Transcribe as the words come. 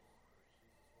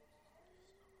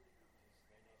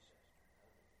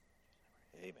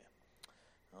Amen.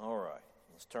 All right.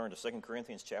 Let's turn to 2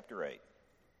 Corinthians chapter 8.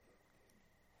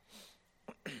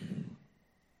 The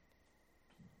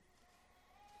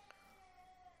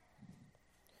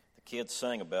kids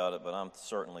sang about it, but I'm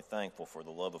certainly thankful for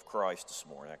the love of Christ this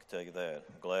morning. I can tell you that.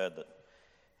 I'm glad that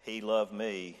he loved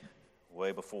me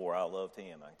way before I loved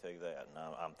him. I can tell you that.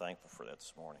 And I'm thankful for that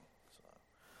this morning.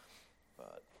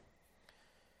 But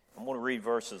I'm going to read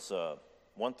verses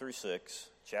 1 through 6,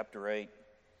 chapter 8,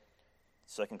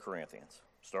 2 Corinthians,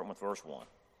 starting with verse 1. It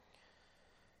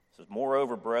says,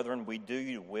 "Moreover, brethren, we do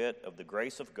you wit of the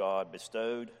grace of God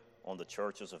bestowed on the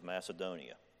churches of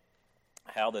Macedonia,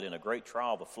 how that in a great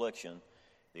trial of affliction,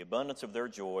 the abundance of their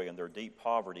joy and their deep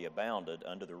poverty abounded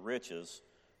under the riches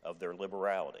of their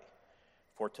liberality.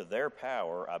 For to their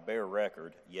power I bear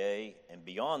record, yea, and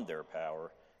beyond their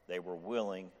power they were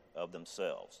willing of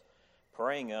themselves,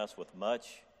 praying us with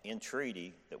much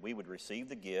entreaty that we would receive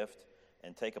the gift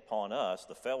and take upon us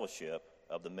the fellowship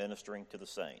of the ministering to the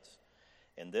saints.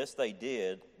 And this they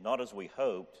did, not as we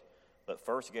hoped, but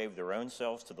first gave their own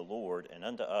selves to the Lord and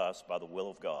unto us by the will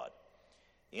of God,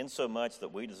 insomuch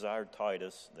that we desired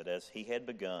Titus that as he had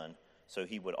begun, so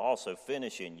he would also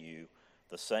finish in you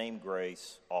the same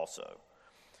grace also."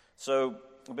 So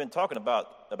we've been talking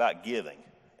about giving,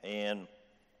 and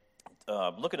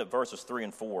looking at verses 3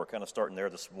 and 4, kind of starting there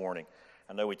this morning.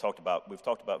 I know we've talked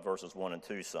about verses 1 and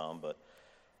 2 some, but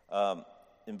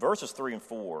in verses 3 and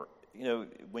 4, you know,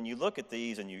 when you look at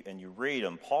these and you read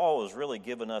them, Paul is really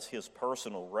giving us his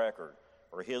personal record,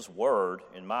 or his word,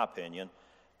 in my opinion,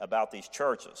 about these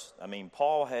churches. I mean,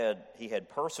 Paul had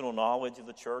personal knowledge of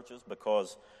the churches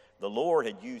because the Lord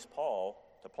had used Paul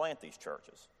to plant these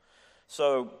churches.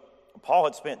 So Paul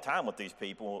had spent time with these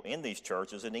people in these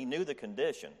churches, and he knew the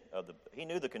condition of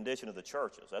the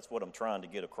churches. That's what I'm trying to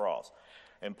get across.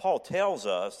 And Paul tells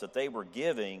us that they were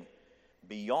giving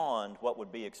beyond what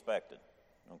would be expected,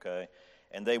 okay?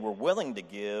 And they were willing to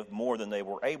give more than they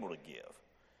were able to give.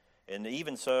 And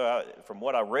even so, from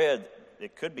what I read,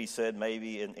 it could be said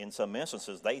maybe in some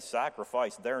instances they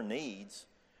sacrificed their needs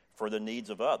for the needs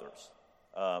of others.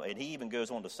 And he even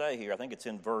goes on to say here, I think it's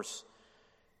in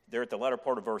there at the latter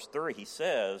part of verse 3, he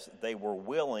says they were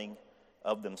willing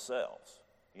of themselves.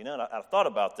 You know, and I thought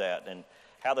about that and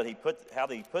how he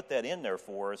put that in there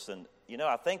for us. And, you know,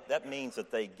 I think that means that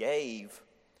they gave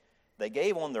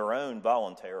on their own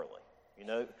voluntarily. You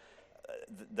know,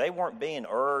 they weren't being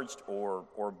urged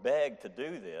or begged to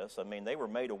do this. I mean, they were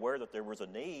made aware that there was a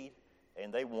need,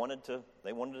 and they wanted to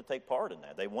take part in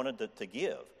that. They wanted to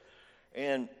give.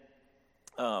 And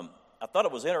I thought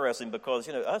it was interesting because,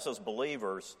 you know, us as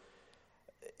believers,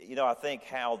 you know, I think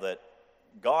how that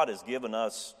God has given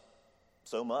us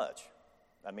so much.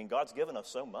 I mean, God's given us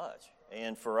so much.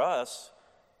 And for us,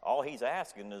 all he's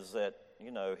asking is that, you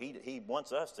know, he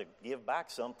wants us to give back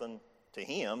something to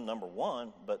him, number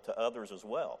one, but to others as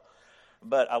well.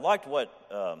 But I liked what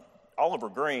Oliver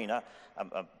Green, I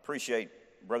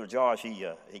appreciate Brother Josh,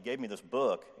 he gave me this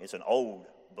book. It's an old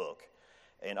book.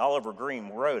 And Oliver Green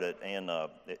wrote it, and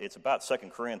it's about 2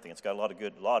 Corinthians. It's got a lot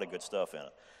of good stuff in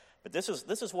it. But this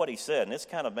is what he said, and this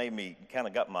kind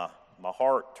of got my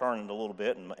heart turning a little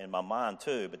bit, and my mind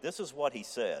too. But this is what he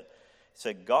said. He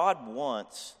said, God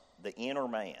wants the inner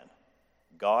man.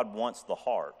 God wants the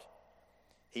heart.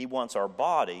 He wants our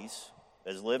bodies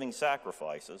as living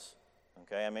sacrifices.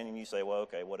 Okay, I mean, and you say, well,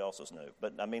 okay, what else is new?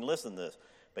 But I mean, listen to this.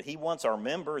 But he wants our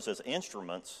members as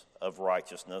instruments of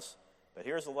righteousness. But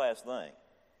here's the last thing.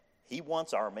 He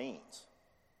wants our means.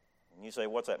 And you say,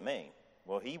 what's that mean?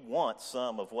 Well, he wants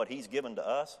some of what he's given to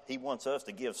us. He wants us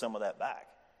to give some of that back.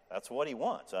 That's what he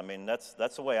wants. I mean, that's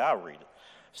the way I read it.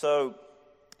 So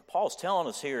Paul's telling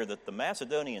us here that the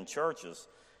Macedonian churches,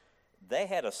 they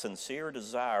had a sincere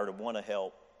desire to want to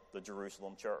help the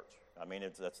Jerusalem church. I mean,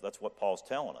 that's what Paul's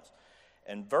telling us.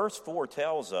 And verse 4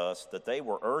 tells us that they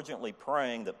were urgently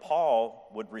praying that Paul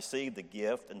would receive the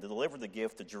gift and deliver the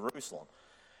gift to Jerusalem.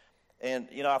 And,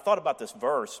 you know, I thought about this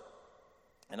verse,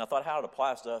 and I thought how it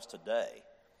applies to us today.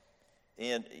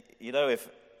 And, you know,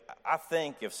 I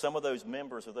think if some of those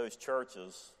members of those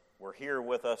churches were here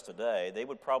with us today, they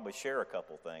would probably share a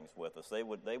couple things with us. They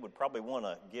would probably want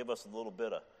to give us a little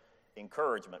bit of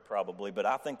encouragement probably, but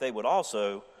I think they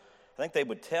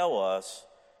would tell us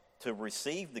to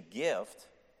receive the gift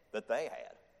that they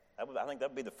had. I think that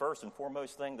would be the first and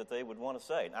foremost thing that they would want to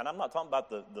say. And I'm not talking about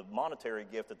the monetary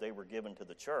gift that they were given to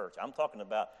the church. I'm talking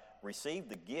about receive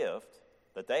the gift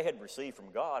that they had received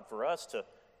from God for us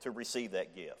to receive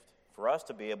that gift, for us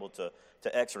to be able to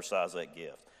exercise that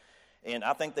gift. And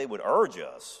I think they would urge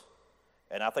us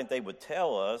And I think they would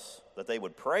tell us that they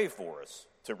would pray for us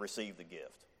to receive the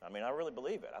gift. I mean, I really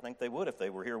believe it. I think they would if they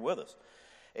were here with us.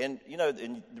 And,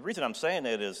 and the reason I'm saying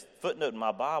that is footnote in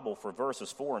my Bible for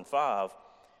verses 4 and 5,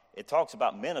 it talks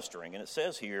about ministering. And it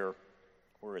says here,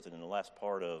 where is it in the last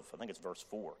part of, I think it's verse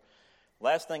 4.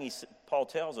 Last thing Paul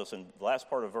tells us in the last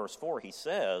part of verse 4, he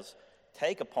says,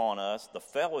 take upon us the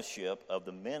fellowship of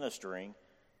the ministering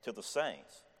to the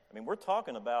saints. I mean, we're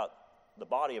talking about the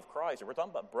body of Christ, or we're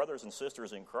talking about brothers and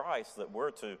sisters in Christ that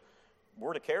we're to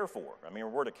care for. I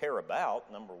mean, we're to care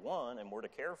about, number one, and we're to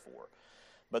care for.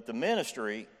 But the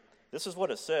ministry, this is what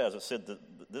it says. It said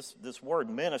this word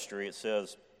ministry, it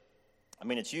says, I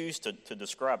mean, it's used to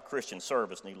describe Christian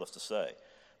service, needless to say.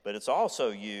 But it's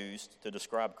also used to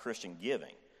describe Christian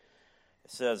giving.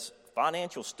 It says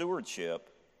financial stewardship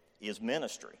is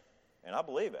ministry. And I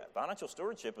believe that. Financial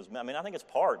stewardship is, I think it's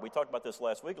part, we talked about this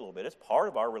last week a little bit, it's part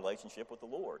of our relationship with the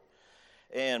Lord.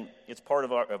 And it's part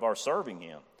of our serving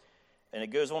Him. And it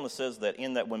goes on and says that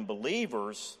in that when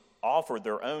believers offer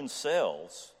their own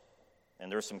selves,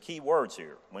 and there's some key words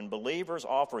here, when believers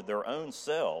offer their own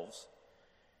selves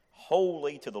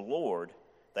wholly to the Lord,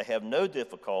 they have no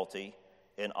difficulty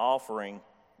in offering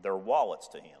their wallets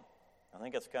to Him. I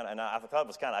think it's kind of, and I thought it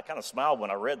was I kind of smiled when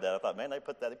I read that. I thought, man, they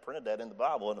printed that in the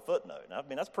Bible in a footnote. And I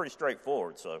mean, that's pretty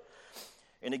straightforward. So,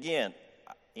 and again,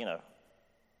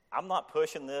 I'm not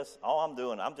pushing this. All I'm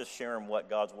doing, I'm just sharing what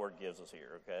God's Word gives us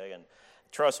here, okay? And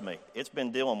trust me, it's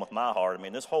been dealing with my heart. I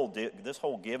mean, this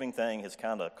whole giving thing has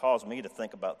kind of caused me to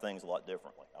think about things a lot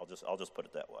differently. I'll just put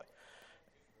it that way.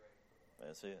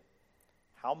 That's it.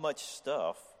 How much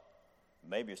stuff?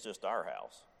 Maybe it's just our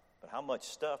house, but how much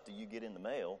stuff do you get in the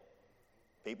mail?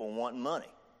 People wanting money.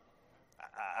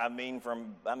 I mean,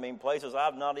 places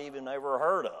I've not even ever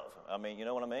heard of. I mean, you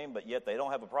know what I mean? But yet they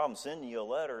don't have a problem sending you a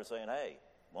letter saying, hey,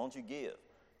 why don't you give?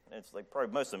 It's like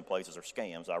probably most of them places are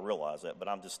scams. I realize that, but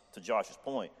I'm just, to Josh's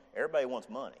point, everybody wants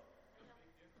money.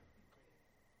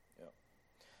 Yeah.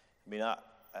 I mean,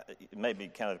 it maybe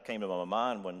kind of came to my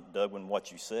mind when Doug, when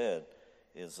what you said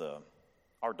is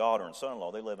our daughter and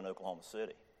son-in-law, they live in Oklahoma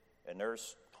City, and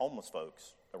there's homeless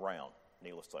folks around,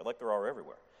 needless to say, like there are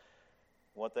everywhere.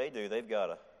 What they do, they've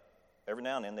got every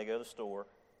now and then they go to the store,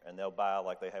 and they'll buy,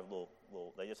 like they have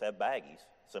they just have baggies,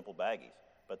 simple baggies,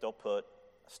 but they'll put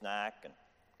a snack and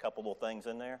a couple little things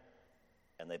in there,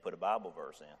 and they put a Bible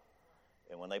verse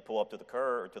in. And when they pull up to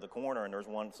the corner, and there's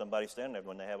somebody standing there,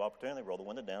 when they have opportunity, they roll the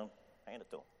window down, hand it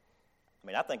to them. I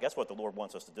mean, I think that's what the Lord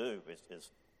wants us to do,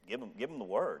 is give them the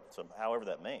Word, so however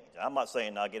that means. I'm not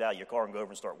saying now get out of your car and go over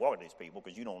and start walking to these people,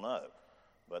 because you don't know.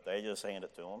 But they just hand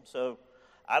it to them. So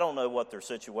I don't know what their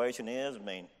situation is. I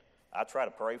mean, I try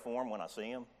to pray for them when I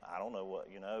see them. I don't know what,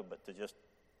 but to just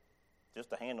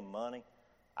to hand them money,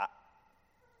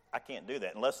 I can't do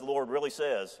that unless the Lord really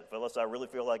says, unless I really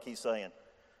feel like He's saying,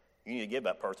 you need to give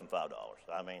that person $5.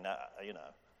 I mean,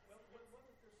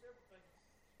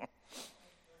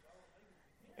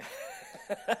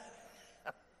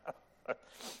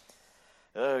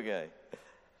 Okay.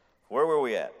 Where were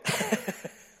we at?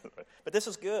 But this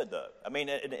is good, though. I mean,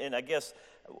 and I guess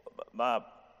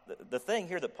the thing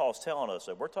here that Paul's telling us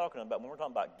that when we're talking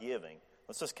about giving,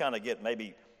 let's just kind of get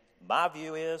maybe my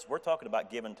view is we're talking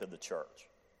about giving to the church,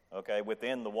 okay,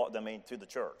 to the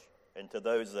church and to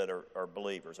those that are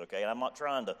believers, okay? And I'm not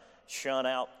trying to shun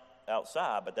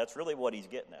outside, but that's really what he's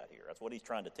getting at here. That's what he's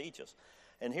trying to teach us.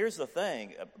 And here's the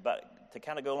thing, to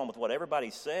kind of go along with what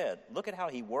everybody said, look at how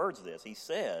he words this. He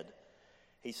said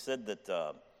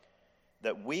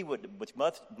that we would, with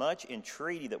much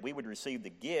entreaty, that we would receive the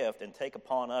gift and take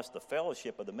upon us the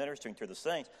fellowship of the ministering to the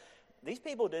saints. These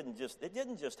people it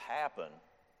didn't just happen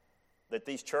that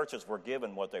these churches were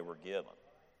given what they were given.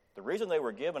 The reason they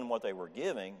were given what they were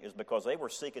giving is because they were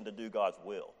seeking to do God's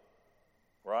will,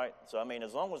 right? So, I mean,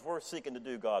 as long as we're seeking to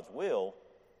do God's will,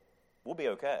 we'll be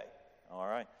okay, all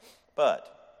right? But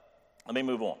let me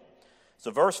move on.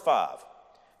 So verse 5.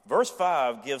 Verse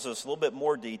 5 gives us a little bit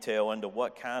more detail into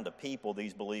what kind of people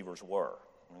these believers were.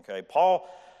 Okay, Paul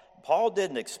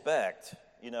didn't expect,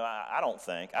 I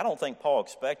don't think Paul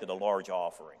expected a large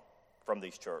offering from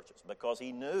these churches, because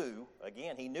he knew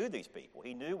these people.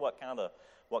 He knew what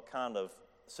kind of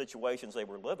situations they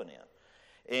were living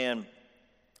in.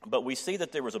 But we see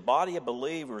that there was a body of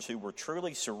believers who were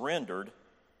truly surrendered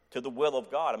to the will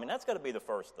of God. I mean, that's got to be the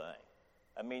first thing.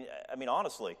 I mean,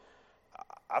 honestly,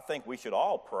 I think we should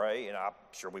all pray, and I'm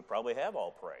sure we probably have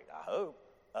all prayed, I hope,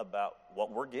 about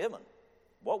what we're given,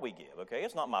 what we give, okay?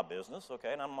 It's not my business,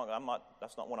 okay? And I'm not,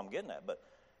 that's not what I'm getting at. But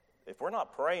if we're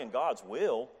not praying God's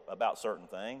will about certain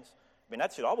things, I mean,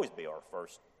 that should always be our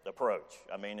first approach.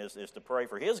 I mean, is to pray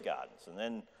for His guidance. And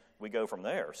then we go from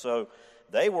there. So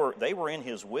they were in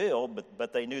his will,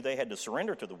 but they knew they had to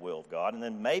surrender to the will of God. And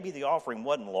then maybe the offering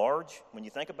wasn't large. When you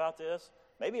think about this,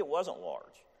 maybe it wasn't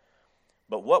large.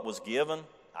 But what was given,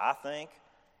 I think,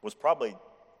 was probably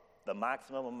the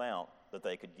maximum amount that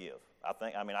they could give.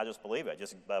 I just believe it,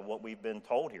 just by what we've been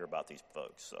told here about these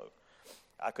folks. So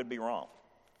I could be wrong.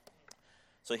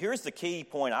 So here's the key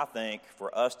point, I think,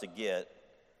 for us to get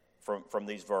from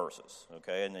these verses,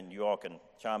 okay? And then you all can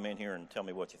chime in here and tell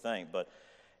me what you think. But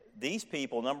these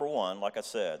people, number one, like I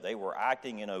said, they were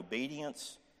acting in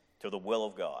obedience to the will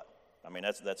of God. I mean,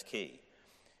 that's key.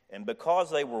 And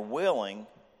because they were willing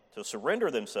to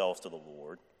surrender themselves to the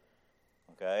Lord,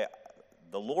 okay,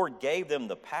 the Lord gave them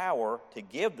the power to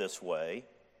give this way.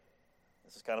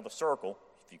 This is kind of a circle,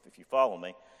 if you follow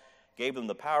me. Gave them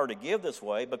the power to give this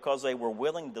way because they were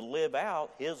willing to live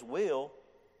out his will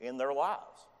in their lives.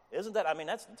 Isn't that,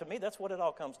 to me, that's what it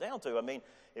all comes down to. I mean,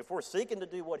 if we're seeking to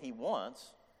do what he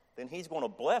wants, then he's going to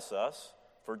bless us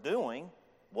for doing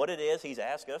what it is he's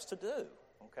asked us to do,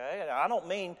 okay? And I don't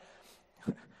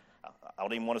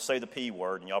even want to say the P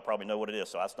word, and y'all probably know what it is,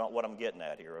 so that's not what I'm getting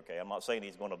at here, okay? I'm not saying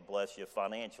he's going to bless you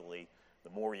financially. The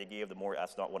more you give, the more,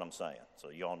 that's not what I'm saying, so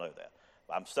you all know that.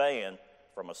 I'm saying,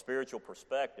 from a spiritual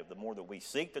perspective, the more that we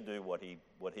seek to do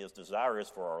what his desire is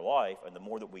for our life, and the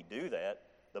more that we do that,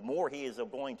 the more he is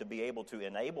going to be able to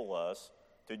enable us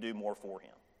to do more for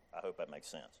him. I hope that makes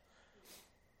sense.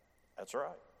 That's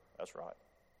right.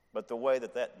 But the way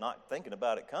that not thinking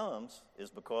about it comes is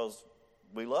because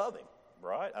we love him,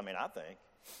 right? I think.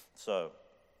 So,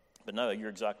 but no, you're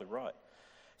exactly right.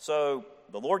 So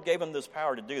the Lord gave him this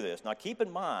power to do this. Now keep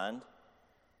in mind,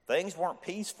 things weren't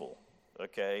peaceful,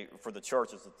 okay, for the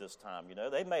churches at this time.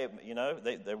 They may have,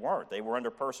 they weren't. They were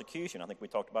under persecution. I think we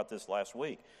talked about this last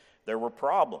week. There were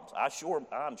problems.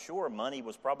 I'm sure money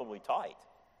was probably tight,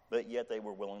 but yet they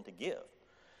were willing to give.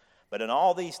 But in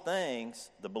all these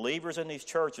things, the believers in these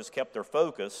churches kept their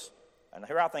focus, and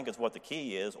here I think is what the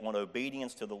key is, on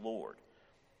obedience to the Lord.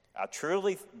 I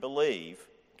truly believe,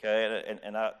 okay,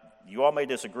 and you all may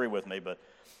disagree with me, but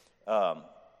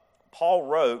Paul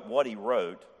wrote what he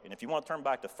wrote, and if you want to turn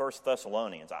back to 1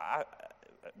 Thessalonians,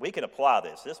 we can apply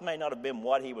this. This may not have been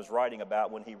what he was writing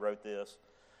about when he wrote this,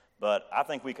 but I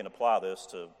think we can apply this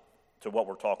to what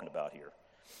we're talking about here.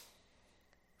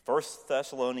 1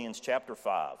 Thessalonians chapter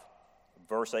 5,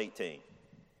 verse 18.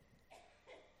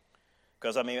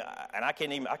 Because, I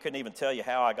couldn't even tell you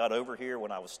how I got over here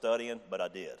when I was studying, but I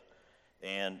did.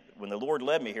 And when the Lord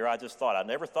led me here, I just thought, I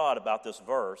never thought about this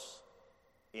verse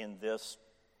in this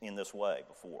way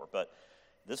before. But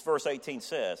this verse 18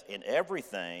 says, "In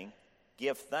everything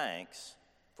give thanks,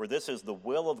 for this is the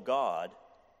will of God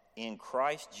in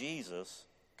Christ Jesus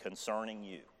concerning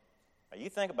you." Now you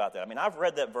think about that. I've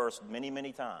read that verse many,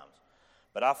 many times.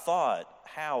 But I thought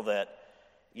how that,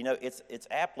 its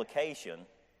application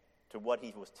to what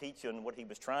he was teaching, what he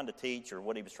was trying to teach, or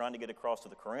what he was trying to get across to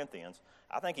the Corinthians.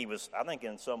 I think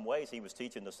in some ways he was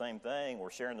teaching the same thing or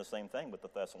sharing the same thing with the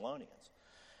Thessalonians.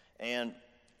 And,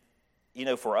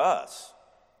 for us,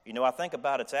 I think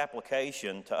about its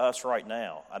application to us right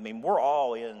now. We're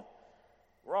all in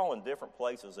different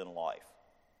places in life.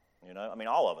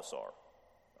 All of us are.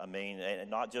 And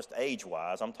not just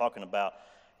age-wise. I'm talking about,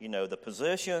 the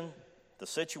position, the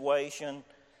situation,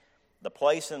 the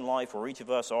place in life where each of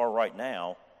us are right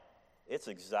now. It's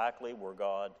exactly where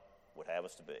God would have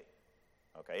us to be.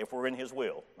 Okay, if we're in his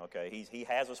will. Okay, he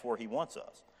has us where he wants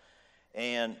us.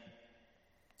 And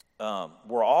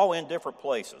we're all in different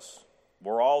places.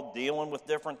 We're all dealing with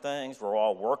different things. We're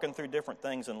all working through different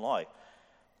things in life.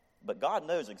 But God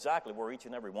knows exactly where each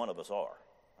and every one of us are.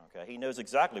 Okay, he knows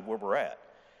exactly where we're at.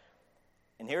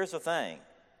 And here's the thing.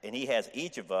 And he has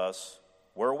each of us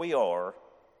where we are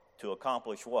to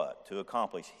accomplish what? To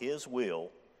accomplish his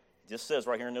will. It just says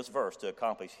right here in this verse, to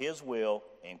accomplish his will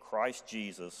in Christ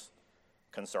Jesus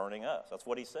concerning us. That's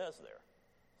what he says there.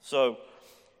 So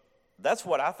that's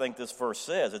what I think this verse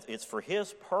says. It's for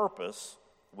his purpose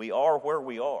we are where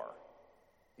we are.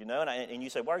 And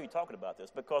you say, why are you talking about this?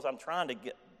 Because I'm trying to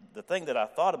get, the thing that I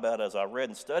thought about as I read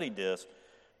and studied this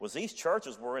was these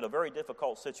churches were in a very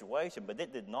difficult situation, but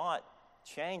it did not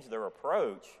change their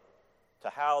approach to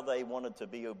how they wanted to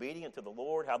be obedient to the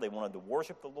Lord, how they wanted to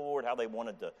worship the Lord, how they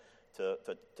wanted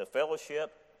to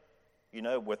fellowship,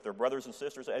 with their brothers and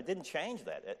sisters. It didn't change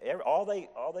that. All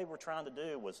they were trying to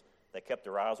do was they kept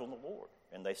their eyes on the Lord,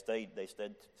 and they stayed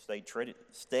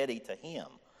steady to him.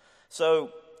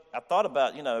 So I thought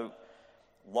about,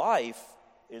 life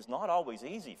is not always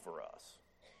easy for us.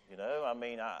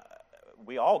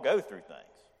 We all go through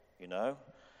things,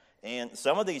 And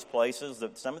some of these places,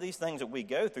 some of these things that we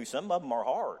go through, some of them are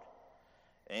hard.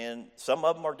 And some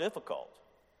of them are difficult.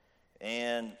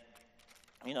 And,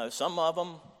 you know, some of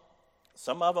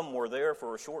them were there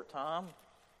for a short time.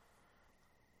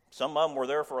 Some of them were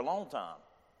there for a long time.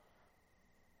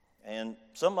 And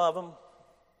some of them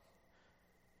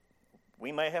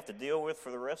we may have to deal with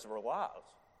for the rest of our lives.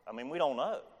 I mean, we don't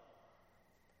know.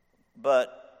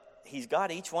 But he's got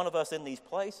each one of us in these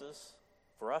places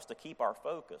for us to keep our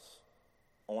focus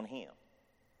on him.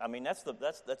 I mean, that's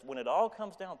when it all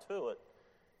comes down to it.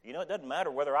 You know, it doesn't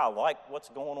matter whether I like what's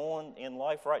going on in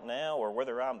life right now or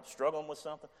whether I'm struggling with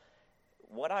something.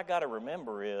 What I got to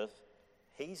remember is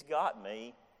he's got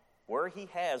me where he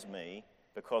has me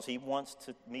because he wants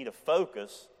me to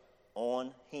focus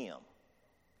on him.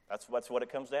 That's what it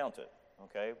comes down to,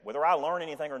 okay? Whether I learn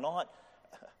anything or not,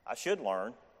 I should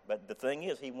learn, but the thing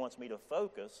is he wants me to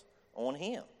focus on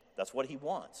him. That's what he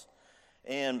wants.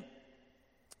 And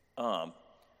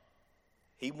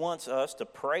he wants us to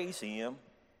praise him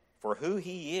for who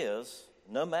he is,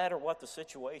 no matter what the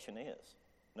situation is.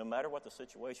 No matter what the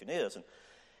situation is. And,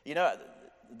 you know,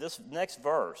 this next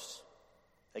verse,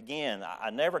 again,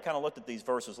 I never kind of looked at these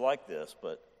verses like this,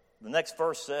 but the next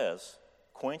verse says,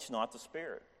 quench not the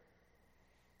spirit.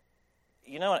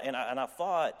 You know, and I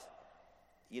thought,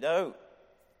 you know,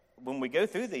 when we go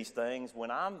through these things,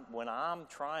 when I'm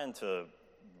trying to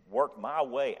work my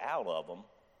way out of them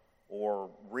or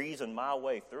reason my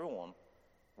way through them,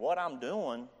 what I'm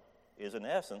doing is, in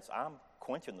essence, I'm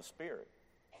quenching the spirit.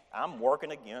 I'm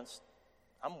working against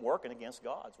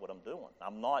God's what I'm doing.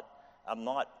 I'm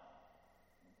not,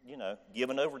 you know,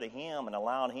 giving over to him and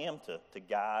allowing him to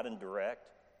guide and direct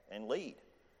and lead.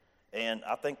 And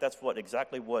I think that's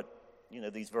exactly what you know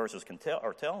these verses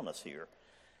are telling us here.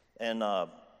 And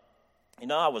you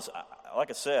know, like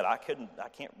I said, I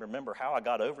can't remember how I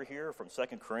got over here from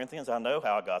 2 Corinthians. I know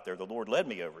how I got there. The Lord led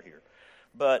me over here.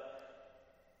 But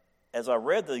as I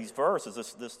read these verses,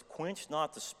 this quench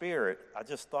not the spirit, I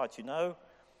just thought, you know,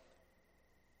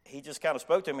 he just kind of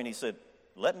spoke to me and he said,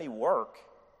 let me work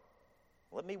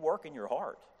in your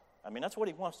heart. I mean, that's what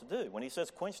he wants to do. When he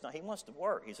says quench not, he wants to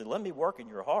work. He said, let me work in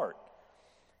your heart.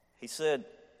 He said,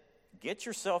 get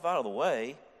yourself out of the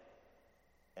way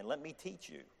and let me teach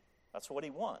you. That's what he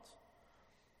wants.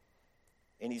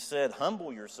 And he said,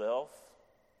 humble yourself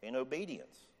in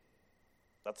obedience.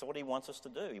 That's what he wants us to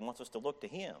do. He wants us to look to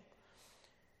him.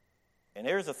 And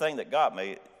here's the thing that got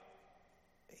me.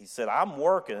 He said, I'm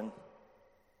working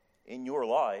in your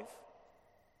life.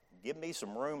 Give me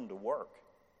some room to work.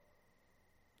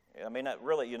 I mean, that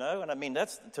really, you know, and I mean,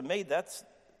 that's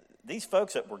these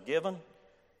folks that were given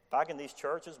back in these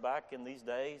churches, back in these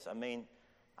days, I mean,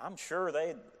 I'm sure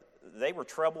they were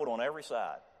troubled on every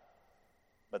side,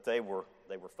 but they were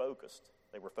focused.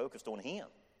 They were focused on him.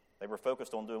 They were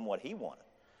focused on doing what he wanted.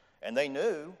 And they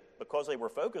knew, because they were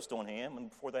focused on him and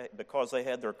because they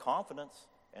had their confidence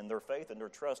and their faith and their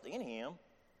trust in him,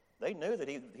 they knew that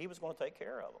he was going to take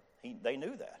care of them. They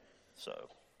knew that. So,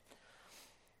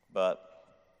 but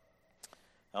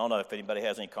I don't know if anybody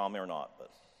has any comment or not,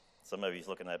 but some of you's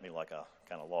looking at me like I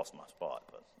kind of lost my spot.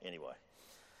 But anyway.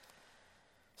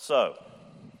 So,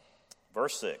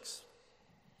 verse 6.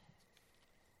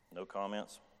 No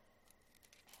comments?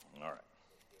 All right.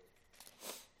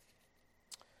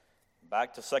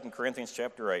 Back to 2 Corinthians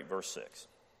chapter 8, verse 6.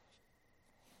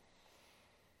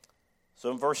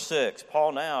 So in verse 6,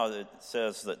 Paul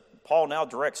now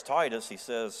directs Titus. He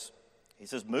says,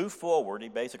 move forward. He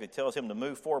basically tells him to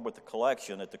move forward with the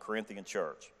collection at the Corinthian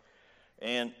church.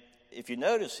 And if you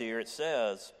notice here, it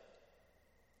says,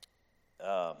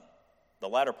 the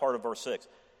latter part of verse 6,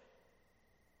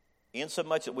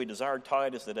 insomuch that we desired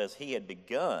Titus that as he had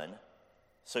begun,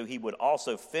 so he would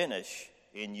also finish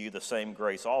in you the same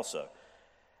grace also.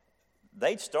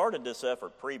 They'd started this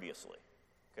effort previously.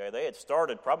 Okay, they had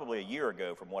started probably a year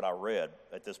ago from what I read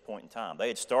at this point in time. They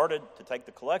had started to take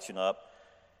the collection up,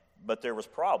 but there was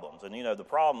problems. And, you know,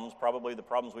 probably the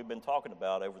problems we've been talking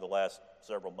about over the last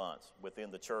several months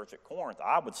within the church at Corinth,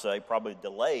 I would say probably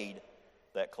delayed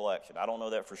that collection. I don't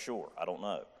know that for sure. I don't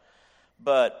know.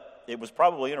 But it was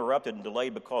probably interrupted and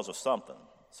delayed because of something.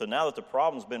 So now that the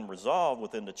problem's been resolved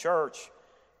within the church,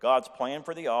 God's plan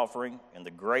for the offering and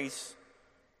the grace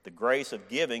of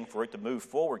giving for it to move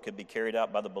forward could be carried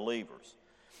out by the believers.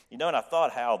 You know, and I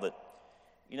thought how that,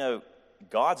 you know,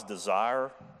 God's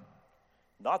desire,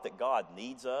 not that God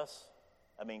needs us.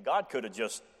 I mean, God could have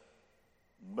just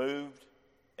moved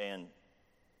and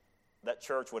that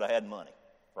church would have had money,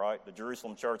 right? The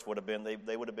Jerusalem church would have been,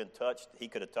 they would have been touched. He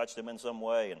could have touched them in some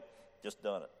way and just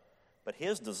done it. But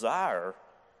his desire,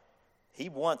 he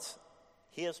wants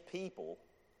his people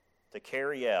to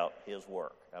carry out his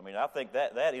work. I mean, I think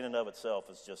that in and of itself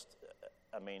is just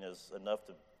is enough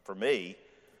for me.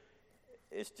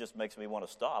 It just makes me want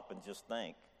to stop and just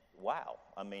think, wow.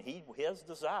 I mean, his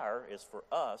desire is for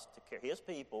us, his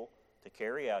people, to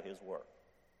carry out his work.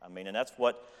 I mean, and that's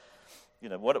what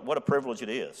a privilege it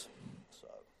is. So,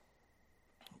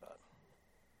 but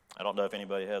I don't know if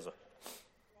anybody has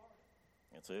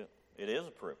that's it. It is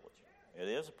a privilege. It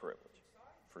is a privilege,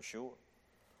 for sure.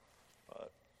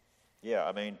 But, yeah,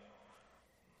 I mean,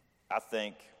 I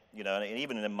think, and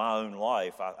even in my own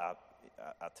life, I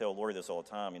tell Lori this all the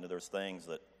time, there's things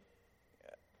that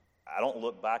I don't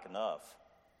look back enough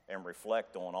and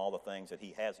reflect on all the things that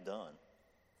he has done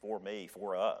for me,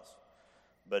 for us.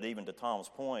 But even to Tom's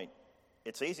point,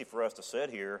 it's easy for us to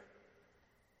sit here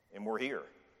and we're here,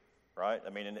 right? I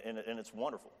mean, and it's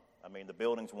wonderful. I mean, the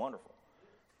building's wonderful.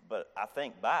 But I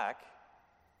think back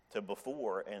to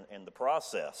before and the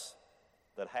process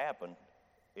that happened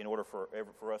in order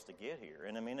for us to get here.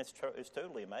 And I mean, it's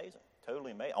totally amazing.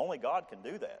 Totally amazing. Only God can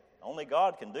do that. Only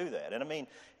God can do that. And I mean,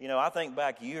 I think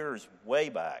back years, way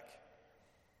back,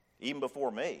 even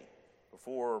before me,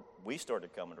 before we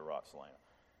started coming to Roxelana,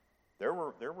 there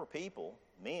were people,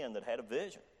 men that had a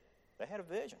vision. They had a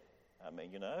vision. I mean,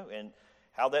 and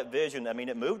how that vision, I mean,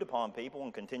 it moved upon people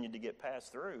and continued to get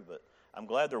passed through, but I'm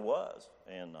glad there was.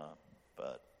 And,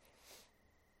 but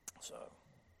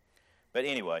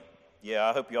anyway, yeah,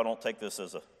 I hope y'all don't take this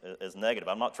as negative.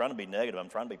 I'm not trying to be negative. I'm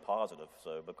trying to be positive.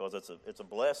 So, because it's a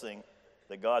blessing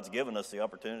that God's given us the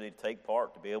opportunity to take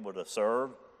part, to be able to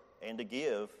serve and to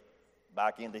give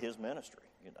back into his ministry,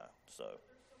 so.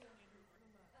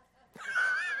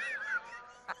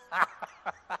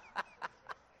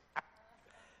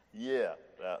 Yeah.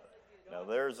 Now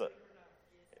there's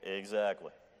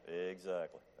exactly.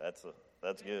 That's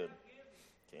good.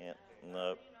 Can't.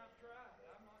 No.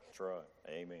 Try.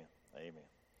 Amen.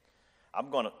 I'm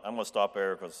gonna stop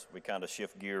there because we kind of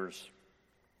shift gears.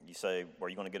 You say, "Are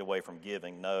you going to get away from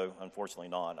giving?" No, unfortunately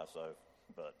not.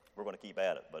 But we're going to keep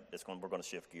at it. But we're going to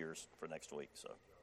shift gears for next week. So.